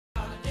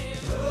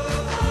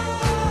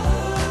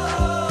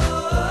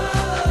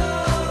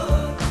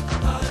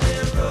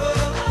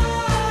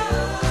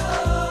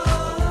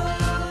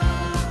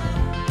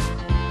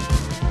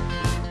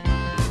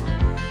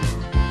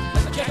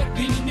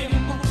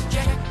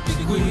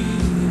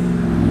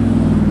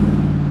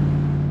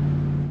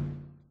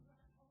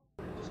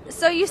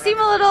you seem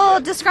a little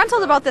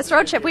disgruntled about this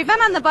road trip. We've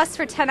been on the bus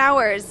for 10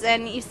 hours,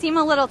 and you seem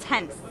a little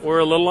tense. We're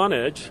a little on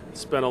edge.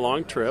 It's been a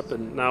long trip,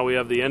 and now we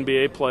have the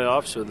NBA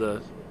playoffs or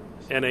the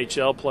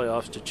NHL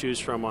playoffs to choose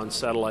from on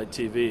satellite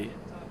TV.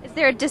 Is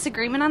there a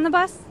disagreement on the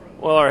bus?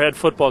 Well, our head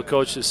football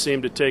coach has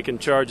seemed to take in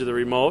charge of the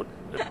remote.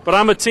 But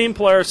I'm a team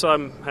player, so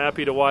I'm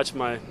happy to watch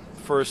my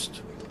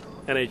first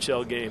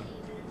NHL game.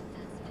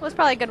 Well, it's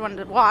probably a good one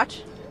to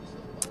watch.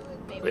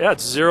 Yeah,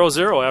 it's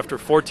 0-0 after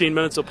 14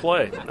 minutes of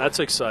play. That's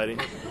exciting.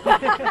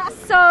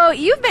 So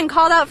you've been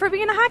called out for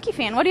being a hockey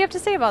fan. What do you have to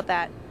say about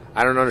that?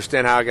 I don't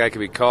understand how a guy can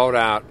be called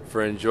out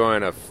for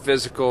enjoying a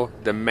physical,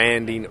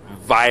 demanding,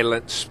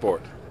 violent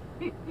sport.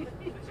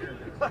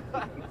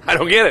 I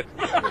don't get it.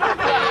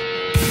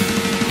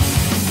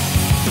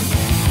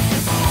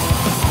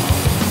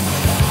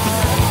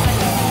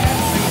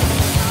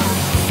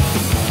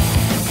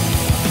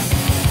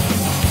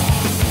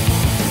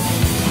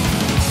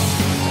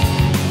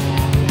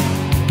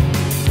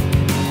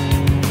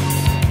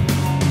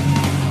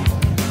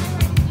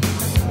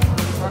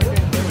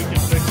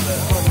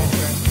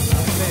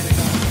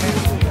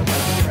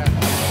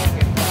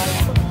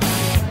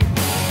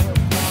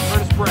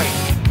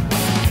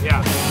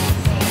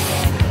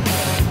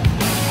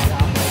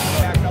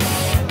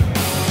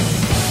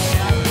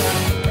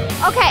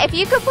 Okay, if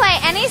you could play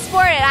any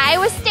sport at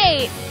Iowa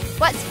State,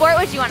 what sport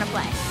would you want to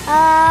play?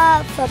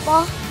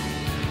 Football.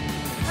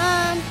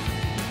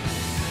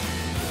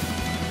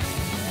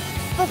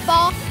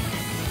 Football.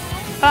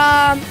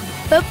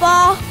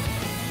 Football.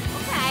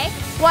 Okay.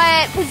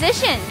 What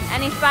position?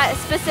 Any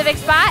specific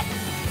spot?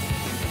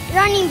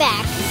 Running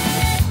back.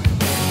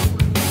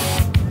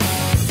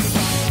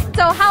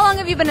 So how long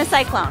have you been a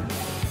Cyclone?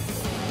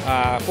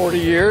 40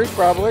 years,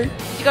 probably.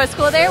 Did you go to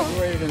school there?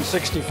 Graduated in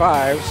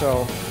 65,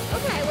 so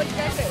Okay, what did you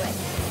graduate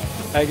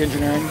with? ag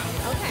engineering.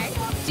 Okay.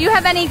 Do you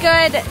have any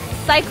good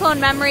Cyclone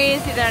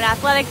memories, either an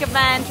athletic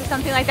event or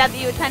something like that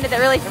you attended that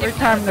really stick Every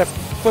time the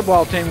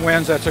football team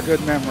wins, that's a good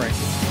memory.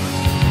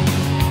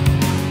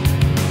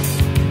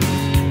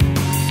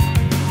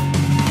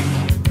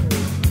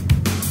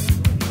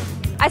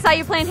 I saw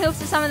you playing hoops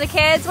with some of the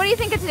kids. What do you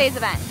think of today's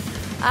event?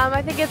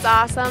 I think it's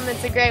awesome.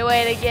 It's a great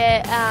way to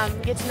get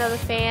to know the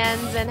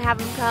fans and have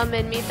them come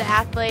and meet the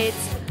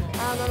athletes.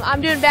 I'm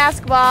doing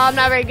basketball. I'm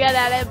not very good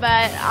at it,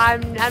 but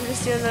I'm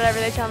just doing whatever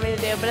they tell me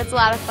to do. But it's a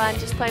lot of fun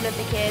just playing with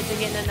the kids and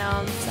getting to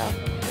know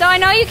them. So I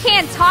know you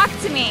can't talk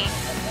to me,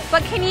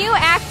 but can you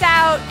act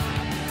out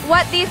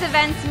what these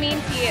events mean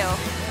to you?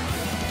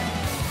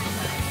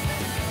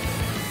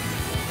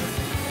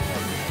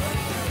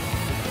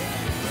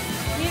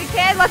 Need a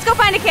kid? Let's go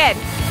find a kid.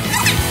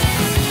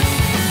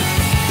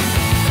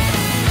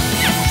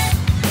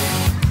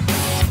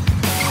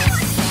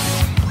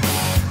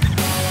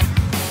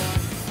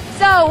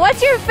 So,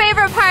 what's your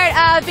favorite part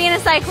of being a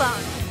Cyclone?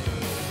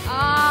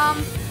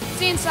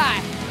 Seeing Cy.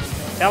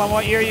 Tell them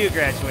what year you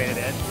graduated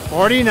in.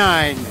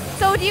 49.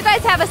 So, do you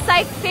guys have a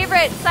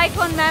favorite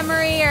Cyclone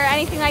memory or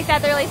anything like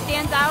that that really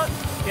stands out?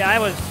 Yeah, I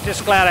was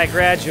just glad I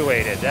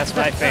graduated. That's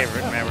my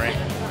favorite memory.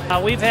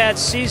 We've had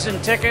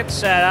season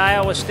tickets at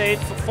Iowa State,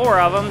 4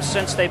 of them,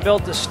 since they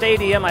built the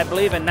stadium, I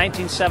believe, in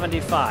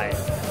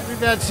 1975. We've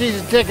had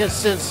season tickets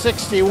since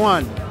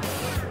 61.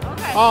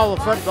 Okay. All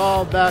the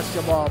football,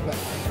 basketball.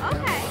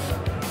 Okay.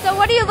 So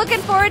what are you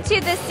looking forward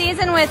to this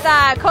season with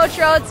Coach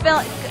Rhodes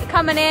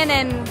coming in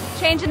and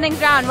changing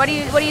things around? What do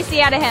you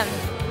see out of him?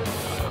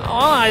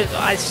 Oh,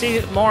 I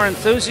see more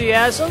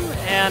enthusiasm,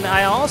 and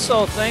I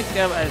also think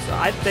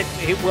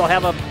he will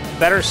have a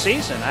better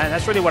season.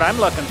 That's really what I'm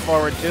looking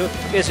forward to,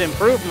 is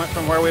improvement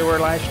from where we were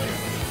last year.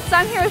 So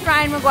I'm here with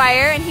Ryan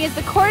McGuire, and he is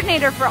the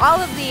coordinator for all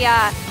of the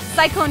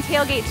Cyclone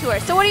Tailgate Tour.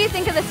 So what do you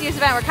think of this year's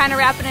event? We're kind of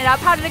wrapping it up.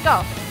 How did it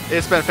go?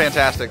 It's been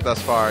fantastic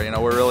thus far. You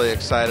know, we're really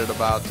excited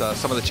about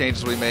some of the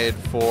changes we made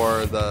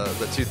for the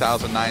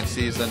 2009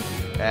 season,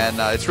 and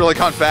it's really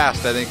gone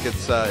fast. I think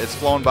it's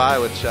flown by,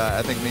 which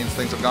I think means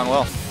things have gone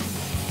well.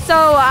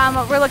 So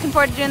we're looking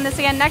forward to doing this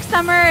again next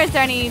summer. Is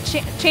there any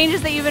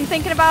changes that you've been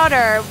thinking about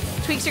or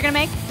tweaks you're going to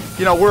make?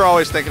 You know, we're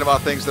always thinking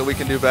about things that we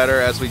can do better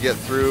as we get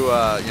through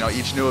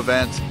each new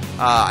event.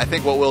 I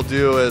think what we'll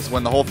do is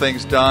when the whole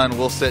thing's done,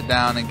 we'll sit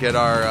down and get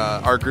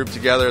our group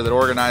together that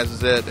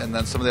organizes it, and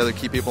then some of the other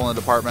key people in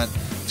the department,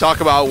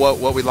 talk about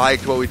what we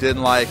liked, what we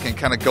didn't like, and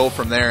kind of go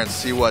from there and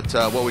see what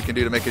we can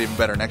do to make it even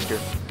better next year.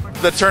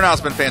 The turnout's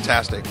been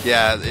fantastic.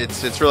 Yeah,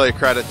 it's really a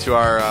credit to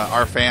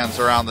our fans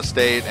around the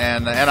state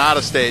and out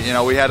of state. You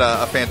know, we had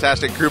a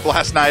fantastic group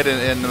last night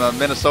in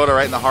Minnesota,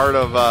 right in the heart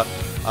of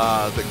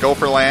the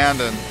Gopher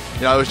land, and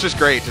you know, it was just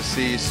great to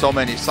see so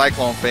many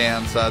Cyclone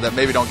fans that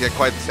maybe don't get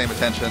quite the same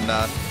attention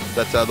that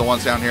the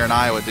ones down here in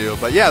Iowa do.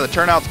 But yeah, the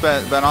turnout's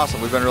been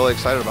awesome. We've been really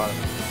excited about it.